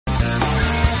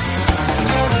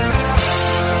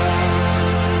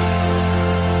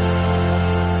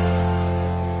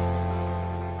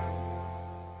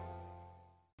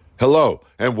Hello,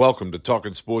 and welcome to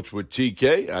Talking Sports with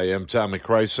TK. I am Tommy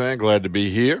Krysan. Glad to be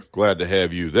here. Glad to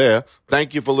have you there.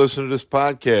 Thank you for listening to this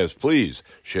podcast. Please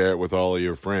share it with all of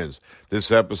your friends. This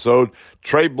episode,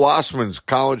 Trey Blossman's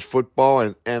college football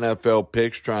and NFL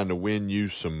picks, trying to win you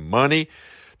some money.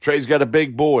 Trey's got a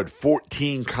big board,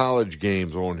 14 college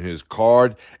games on his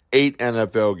card, 8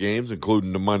 NFL games,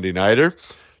 including the Monday Nighter.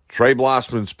 Trey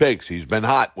Blossman's picks. He's been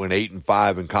hot, went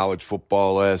 8-5 in college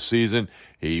football last season.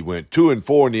 He went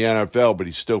 2-4 in the NFL, but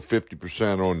he's still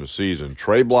 50% on the season.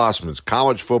 Trey Blossman's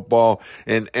college football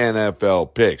and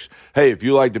NFL picks. Hey, if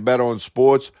you like to bet on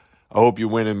sports, I hope you're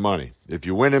winning money. If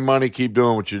you're winning money, keep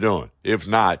doing what you're doing. If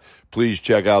not, please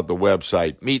check out the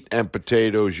website,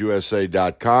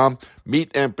 meatandpotatoesusa.com,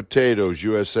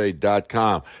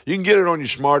 meatandpotatoesusa.com. You can get it on your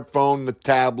smartphone, the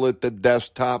tablet, the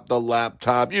desktop, the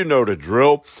laptop. You know the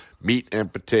drill.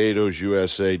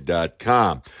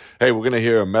 meatandpotatoesusa.com. Hey, we're going to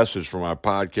hear a message from our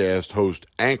podcast host,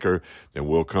 Anchor. Then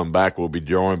we'll come back. We'll be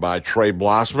joined by Trey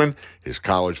Blossman, his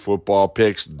college football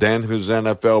picks, then his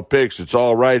NFL picks. It's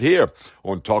all right here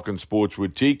on Talking Sports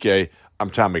with TK.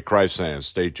 I'm Tommy Krysan.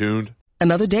 Stay tuned.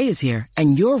 Another day is here,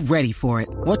 and you're ready for it.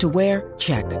 What to wear?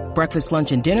 Check. Breakfast,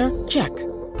 lunch, and dinner? Check.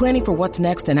 Planning for what's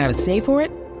next and how to save for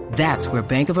it? That's where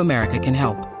Bank of America can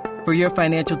help. For your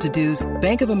financial to-dos,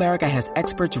 Bank of America has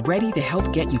experts ready to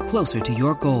help get you closer to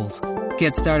your goals.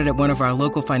 Get started at one of our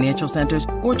local financial centers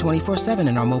or 24/7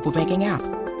 in our mobile banking app.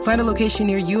 Find a location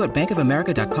near you at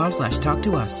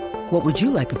bankofamerica.com/talktous. What would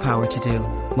you like the power to do?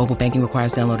 Mobile banking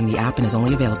requires downloading the app and is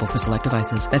only available for select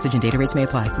devices. Message and data rates may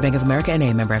apply. Bank of America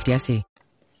N.A., member FDIC.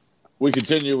 We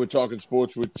continue with Talking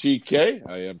Sports with TK.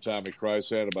 I am Tommy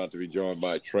Krysan, about to be joined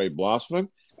by Trey Blossman,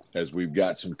 as we've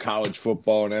got some college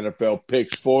football and NFL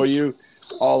picks for you,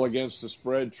 all against the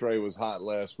spread. Trey was hot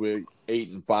last week,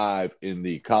 8-5 in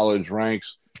the college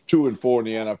ranks, 2-4 in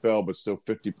the NFL, but still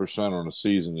 50% on the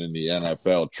season in the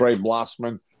NFL. Trey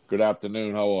Blossman, good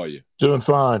afternoon. How are you? Doing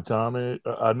fine, Tommy.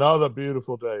 Another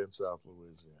beautiful day in South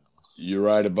Louisiana. You're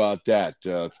right about that.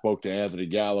 Spoke to Anthony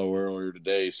Gallo earlier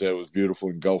today. He said it was beautiful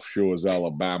in Gulf Shores,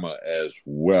 Alabama as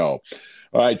well.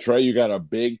 All right, Trey, you got a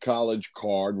big college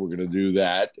card. We're going to do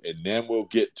that, and then we'll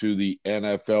get to the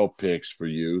NFL picks for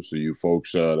you. So you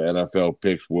folks, the NFL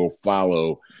picks will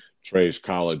follow Trey's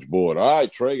college board. All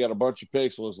right, Trey, got a bunch of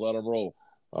picks. So let's let them roll.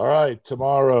 All right,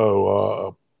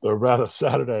 tomorrow, or rather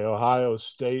Saturday, Ohio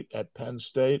State at Penn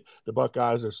State. The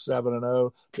Buckeyes are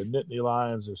 7-0. The Nittany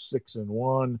Lions are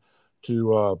 6-1.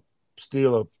 To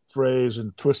steal a phrase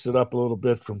and twist it up a little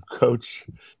bit from Coach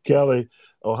Kelly,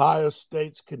 Ohio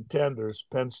State's contenders,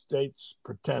 Penn State's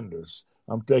pretenders.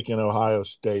 I'm taking Ohio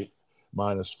State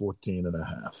minus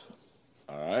 14.5.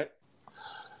 All right.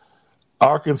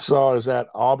 Arkansas is at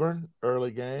Auburn, early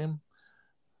game.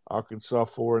 Arkansas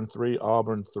 4-3,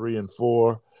 Auburn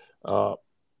 3-4.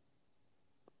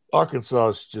 Arkansas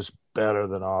is just better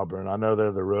than Auburn. I know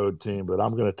they're the road team, but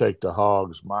I'm going to take the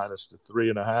Hogs minus the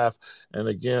 3.5. And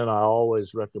again, I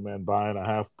always recommend buying a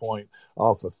half point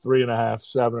off of 3.5,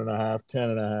 7.5,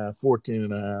 10.5,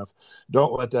 14.5.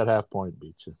 Don't let that half point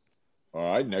beat you.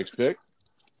 All right, next pick.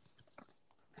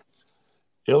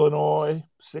 Illinois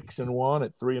 6-1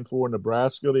 at 3-4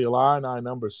 Nebraska. The Illini,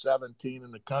 number 17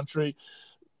 in the country.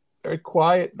 Very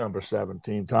quiet, number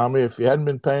 17, Tommy. If you hadn't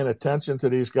been paying attention to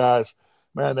these guys,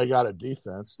 man, they got a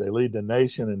defense. They lead the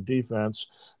nation in defense,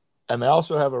 and they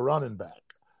also have a running back.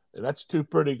 And that's two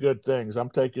pretty good things. I'm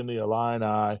taking the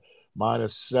Illini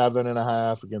minus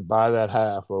 7.5. Again, buy that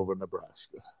half over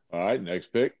Nebraska. All right,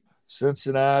 next pick.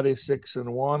 Cincinnati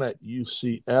 6-1 at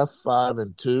UCF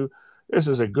 5-2. This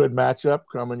is a good matchup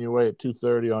coming your way at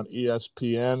 2:30 on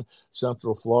ESPN.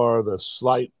 Central Florida, the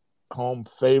slight home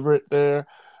favorite there.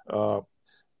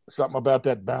 Something about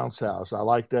that bounce house. I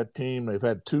like that team. They've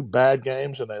had 2 bad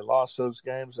games, and they lost those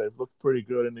games. They've looked pretty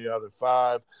good in the other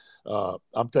 5.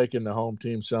 I'm taking the home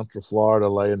team, Central Florida,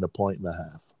 laying the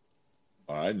 1.5.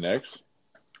 All right, next.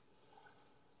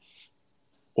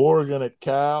 Oregon at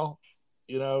Cal.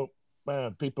 You know,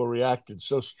 man, people reacted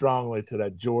so strongly to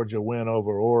that Georgia win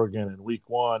over Oregon in week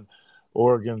 1.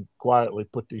 Oregon quietly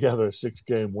put together a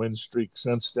 6-game win streak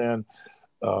since then.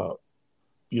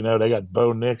 You know, they got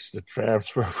Bo Nix to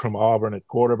transfer from Auburn at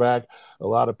quarterback. A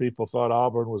lot of people thought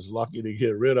Auburn was lucky to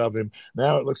get rid of him.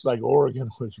 Now it looks like Oregon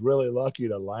was really lucky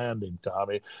to land him,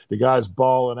 Tommy. The guy's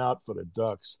balling out for the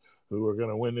Ducks, who are going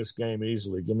to win this game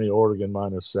easily. Give me Oregon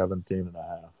minus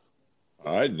 17.5.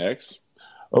 All right, next.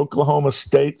 Oklahoma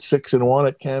State 6-1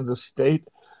 at Kansas State,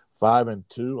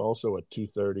 5-2, also a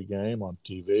 2:30 game on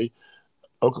TV.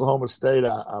 Oklahoma State,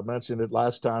 I mentioned it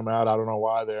last time out. I don't know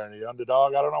why they're the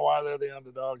underdog. I don't know why they're the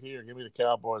underdog here. Give me the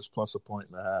Cowboys plus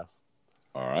 1.5.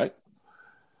 All right.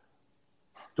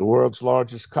 the world's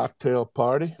largest cocktail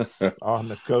party on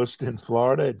the coast in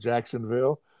Florida at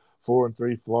Jacksonville.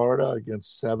 4-3 Florida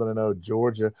against 7-0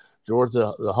 Georgia.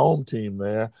 Georgia, the home team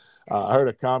there. I heard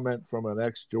a comment from an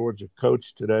ex-Georgia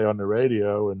coach today on the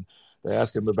radio, and they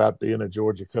asked him about being a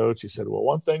Georgia coach. He said, well,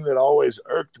 one thing that always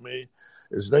irked me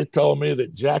is they told me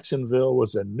that Jacksonville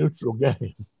was a neutral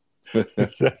game.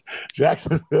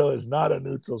 Jacksonville is not a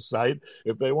neutral site.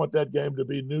 If they want that game to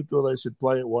be neutral, they should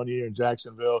play it one year in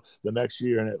Jacksonville, the next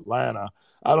year in Atlanta.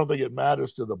 I don't think it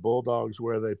matters to the Bulldogs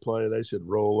where they play. They should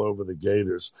roll over the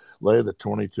Gators, lay the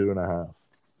 22.5.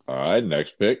 All right,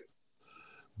 next pick.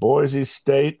 Boise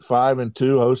State,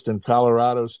 5-2, hosting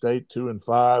Colorado State,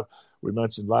 2-5. We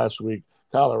mentioned last week,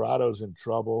 Colorado's in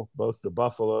trouble. Both the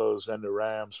Buffaloes and the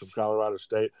Rams from Colorado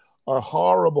State are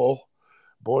horrible.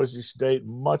 Boise State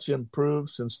much improved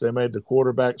since they made the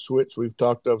quarterback switch we've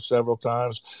talked of several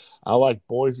times. I like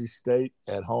Boise State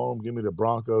at home. Give me the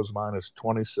Broncos minus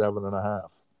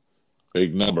 27.5.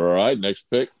 Big number. All right, next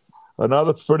pick.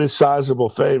 Another pretty sizable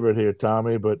favorite here,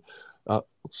 Tommy, but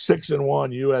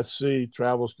 6-1 USC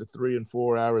travels to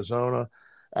 3-4 Arizona.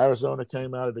 Arizona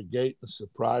came out of the gate and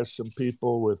surprised some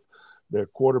people with their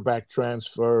quarterback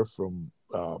transfer from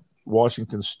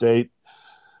Washington State.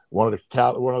 One of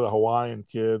the Hawaiian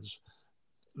kids.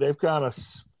 They've kind of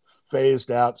phased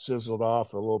out, sizzled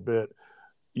off a little bit.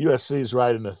 USC's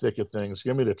right in the thick of things.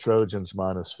 Give me the Trojans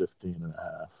minus 15.5.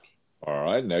 All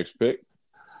right, next pick.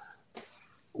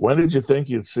 When did you think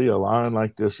you'd see a line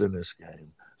like this in this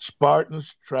game?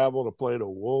 Spartans travel to play the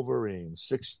Wolverines,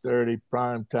 6:30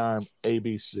 primetime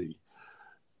ABC.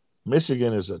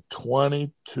 Michigan is a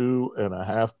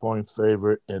 22.5-point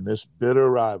favorite in this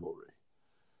bitter rivalry.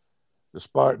 The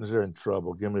Spartans are in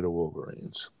trouble. Give me the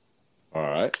Wolverines. All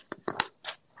right.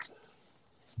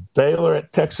 Baylor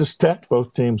at Texas Tech.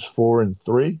 Both teams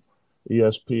 4-3.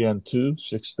 ESPN 2,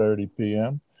 6:30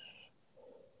 p.m.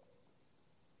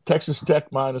 Texas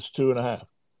Tech minus 2.5.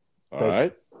 All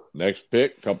right. Next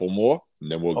pick. Couple more,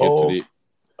 and then we'll get to the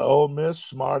Ole Miss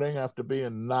smarting after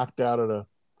being knocked out of the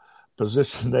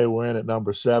position they were in at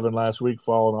number 7 last week,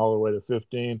 falling all the way to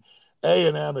 15.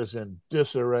 A&M is in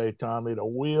disarray, Tommy. The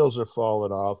wheels are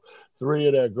falling off. 3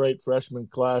 of their great freshman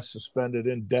class suspended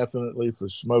indefinitely for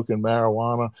smoking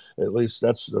marijuana. At least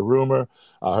that's the rumor.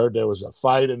 I heard there was a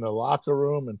fight in the locker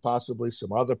room, and possibly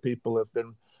some other people have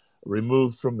been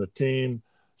removed from the team.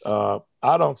 I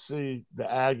don't see the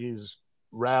Aggies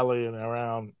rallying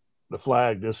around the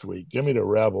flag this week. Give me the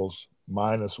Rebels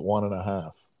minus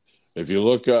 1.5. If you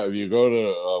look up, if you go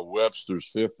to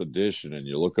Webster's 5th edition and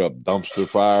you look up dumpster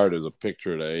fire, there's a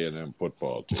picture of the A&M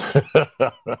football team.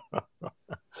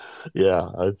 Yeah,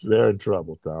 they're in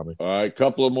trouble, Tommy. All right,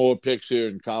 couple of more picks here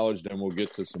in college, then we'll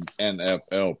get to some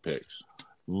NFL picks.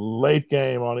 Late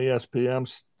game on ESPN.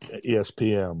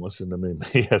 Listen to me,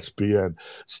 ESPN.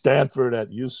 Stanford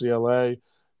at UCLA.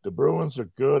 The Bruins are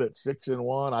good at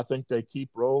 6-1. I think they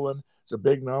keep rolling. It's a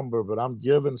big number, but I'm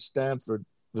giving Stanford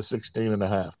the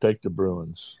 16.5. Take the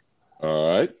Bruins.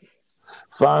 All right.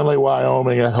 Finally,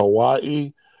 Wyoming at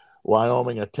Hawaii.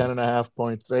 Wyoming a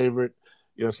 10.5-point favorite.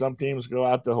 You know, some teams go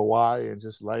out to Hawaii and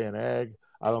just lay an egg.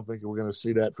 I don't think we're going to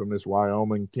see that from this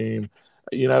Wyoming team.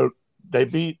 You know, they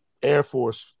beat Air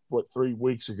Force, 3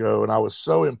 weeks ago, and I was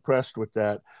so impressed with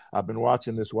that. I've been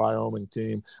watching this Wyoming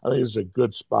team. I think it's a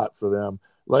good spot for them.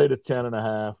 Lay to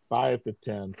 10.5,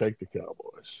 5-10. Take the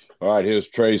Cowboys. All right, here's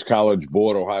Trey's College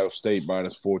Board. Ohio State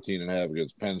minus 14.5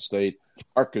 against Penn State.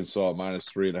 Arkansas minus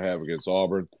 3.5 against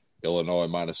Auburn. Illinois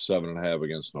minus 7.5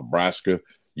 against Nebraska.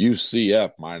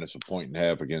 UCF minus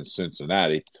 1.5 against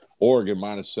Cincinnati. Oregon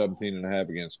minus 17.5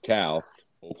 against Cal.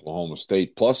 Oklahoma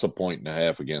State plus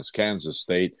 1.5 against Kansas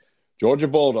State. Georgia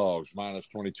Bulldogs minus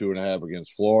 22.5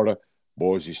 against Florida.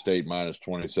 Boise State minus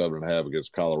 27.5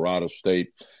 against Colorado State.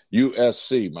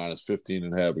 USC minus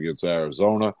 15.5 against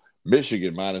Arizona.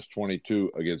 Michigan minus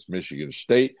 22 against Michigan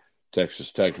State.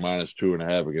 Texas Tech minus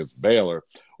 2.5 against Baylor.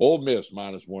 Ole Miss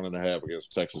minus 1.5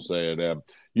 against Texas A&M.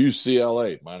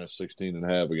 UCLA minus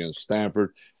 16.5 against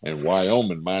Stanford. And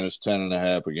Wyoming minus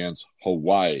 10.5 against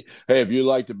Hawaii. Hey, if you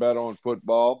like to bet on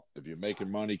football, if you're making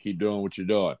money, keep doing what you're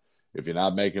doing. If you're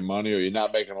not making money or you're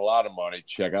not making a lot of money,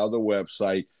 check out the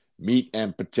website,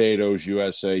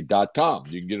 meatandpotatoesusa.com.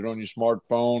 You can get it on your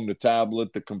smartphone, the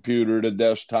tablet, the computer, the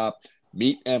desktop,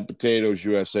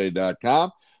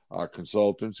 meatandpotatoesusa.com. Our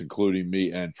consultants, including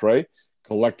me and Trey,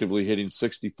 collectively hitting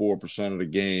 64% of the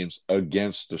games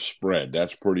against the spread.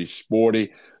 That's pretty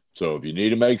sporty. So if you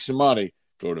need to make some money,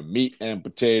 go to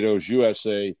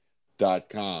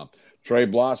meatandpotatoesusa.com. Trey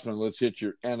Blossman, let's hit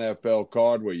your NFL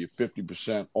card where you're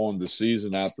 50% on the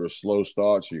season after a slow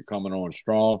start, so you're coming on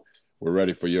strong. We're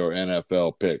ready for your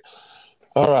NFL picks.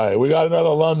 All right, we got another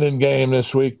London game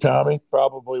this week, Tommy.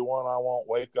 Probably one I won't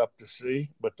wake up to see,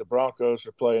 but the Broncos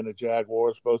are playing the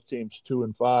Jaguars, both teams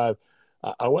 2-5.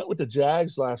 I went with the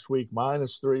Jags last week,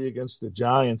 -3 against the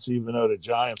Giants, even though the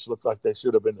Giants looked like they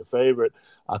should have been the favorite.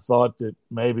 I thought that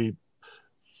maybe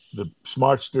the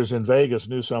smartsters in Vegas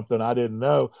knew something I didn't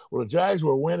know. Well, the Jags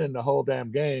were winning the whole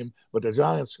damn game, but the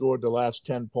Giants scored the last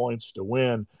 10 points to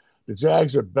win. The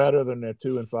Jags are better than their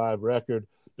 2-5 record.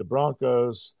 The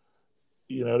Broncos,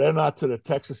 they're not to the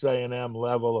Texas A&M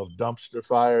level of dumpster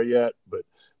fire yet, but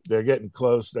they're getting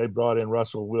close. They brought in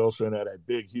Russell Wilson at a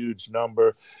big, huge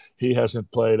number. He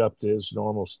hasn't played up to his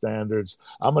normal standards.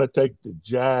 I'm going to take the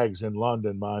Jags in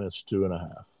London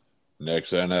 -2.5.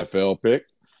 Next NFL pick.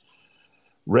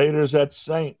 Raiders at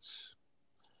Saints.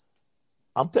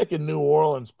 I'm taking New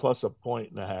Orleans plus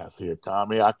 1.5 here,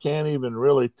 Tommy. I can't even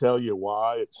really tell you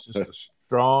why. It's just a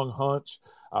strong hunch.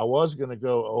 I was going to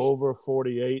go over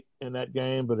 48 in that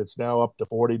game, but it's now up to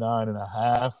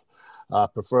 49.5. I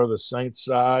prefer the Saints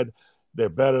side. They're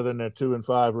better than their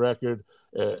 2-5 record.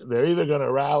 They're either going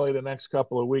to rally the next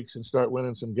couple of weeks and start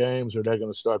winning some games, or they're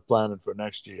going to start planning for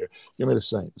next year. Give me the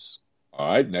Saints. All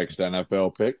right, next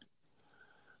NFL pick.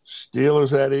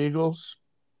 Steelers at Eagles.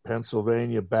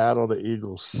 Pennsylvania battle. The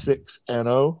Eagles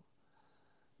 6-0.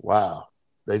 Wow.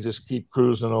 They just keep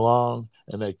cruising along,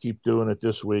 and they keep doing it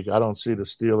this week. I don't see the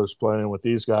Steelers playing with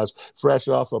these guys. Fresh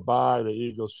off a bye, the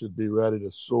Eagles should be ready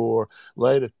to soar.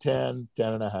 Lay to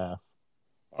 10.5.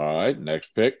 All right,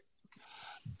 next pick.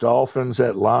 Dolphins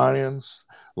at Lions.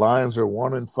 Lions are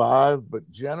 1-5, but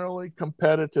generally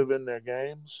competitive in their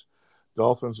games.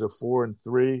 Dolphins are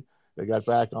 4-3. They got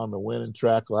back on the winning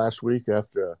track last week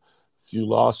after a few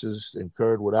losses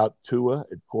incurred without Tua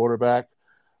at quarterback.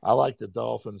 I like the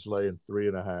Dolphins laying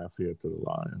 3.5 here to the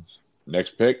Lions.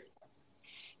 Next pick.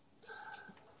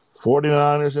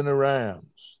 49ers and the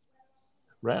Rams.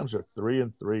 Rams are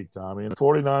 3-3, Tommy, and the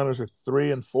 49ers are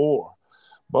 3-4.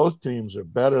 Both teams are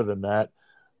better than that,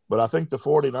 but I think the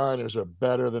 49ers are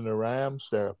better than the Rams.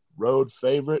 They're a road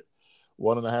favorite,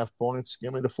 1.5 points.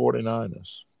 Give me the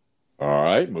 49ers. All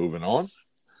right, moving on.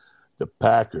 The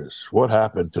Packers. What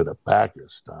happened to the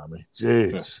Packers, Tommy?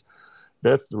 Jeez.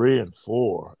 They're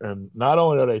 3-4. And not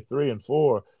only are they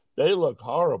 3-4, they look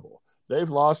horrible. They've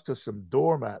lost to some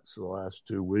doormats the last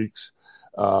 2 weeks.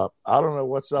 I don't know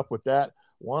what's up with that.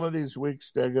 One of these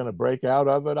weeks they're going to break out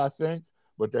of it, I think,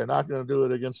 but they're not going to do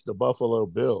it against the Buffalo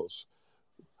Bills.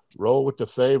 Roll with the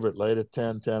favorite, late at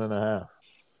 10.5.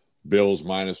 Bills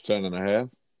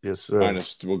 -10.5. Yes, sir.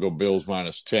 We'll go Bills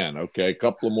 -10. Okay, a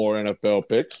couple of more NFL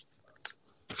picks.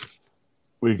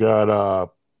 We got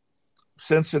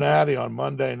Cincinnati on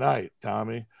Monday night,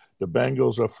 Tommy. The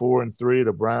Bengals are 4-3.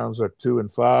 The Browns are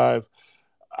 2-5.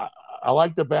 I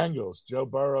like the Bengals. Joe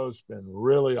Burrow's been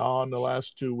really on the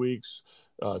last 2 weeks.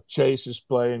 Chase is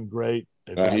playing great.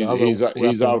 He's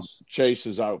out. Chase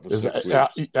is out for 6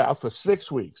 weeks. Out for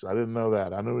 6 weeks. I didn't know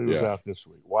that. I knew he was out this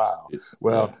week. Wow.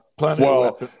 Well, plenty of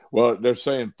weapons. Well, they're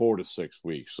saying 4 to 6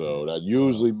 weeks, so that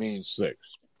usually means 6.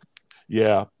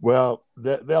 Yeah, well,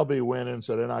 they'll be winning,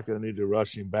 so they're not going to need to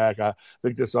rush him back. I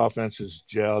think this offense is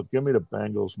gelled. Give me the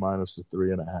Bengals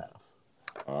 -3.5.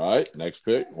 All right, next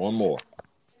pick. One more.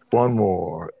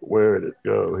 Where did it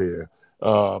go here?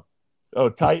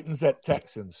 Titans at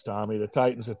Texans, Tommy. The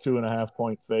Titans are 2.5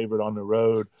 point favorite on the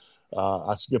road.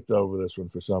 I skipped over this one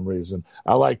for some reason.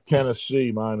 I like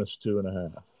Tennessee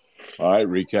 -2.5. All right,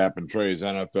 recapping Trey's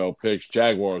NFL picks.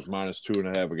 Jaguars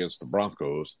 -2.5 against the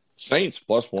Broncos. Saints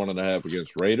 +1.5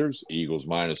 against Raiders. Eagles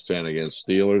 -10 against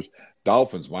Steelers.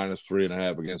 Dolphins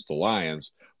 -3.5 against the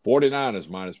Lions. 49ers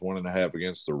 -1.5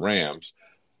 against the Rams.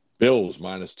 Bills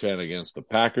 -10 against the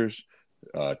Packers.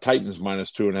 Titans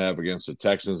 -2.5 against the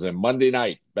Texans. And Monday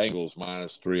night, Bengals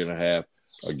 -3.5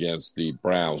 against the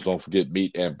Browns. Don't forget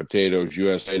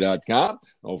meatandpotatoesusa.com.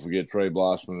 Don't forget Trey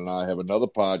Blossman and I have another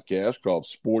podcast called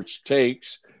Sports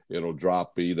Takes. It'll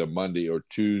drop either Monday or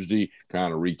Tuesday,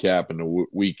 kind of recapping the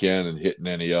weekend and hitting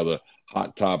any other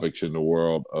hot topics in the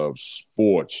world of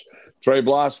sports. Trey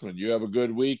Blossman, you have a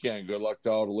good weekend. Good luck to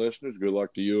all the listeners. Good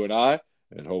luck to you and I,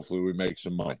 and hopefully we make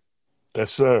some money.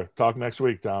 Yes, sir. Talk next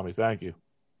week, Tommy. Thank you.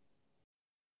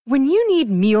 When you need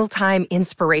mealtime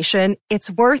inspiration,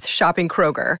 it's worth shopping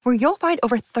Kroger, where you'll find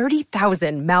over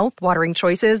 30,000 mouth-watering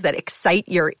choices that excite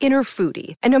your inner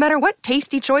foodie. And no matter what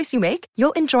tasty choice you make,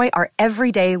 you'll enjoy our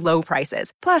everyday low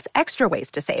prices, plus extra ways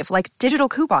to save, like digital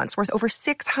coupons worth over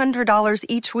 $600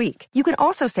 each week. You can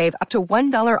also save up to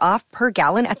 $1 off per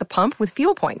gallon at the pump with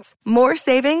fuel points. More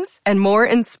savings and more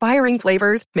inspiring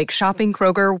flavors make shopping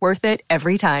Kroger worth it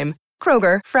every time.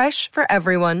 Kroger, fresh for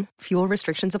everyone. Fuel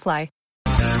restrictions apply.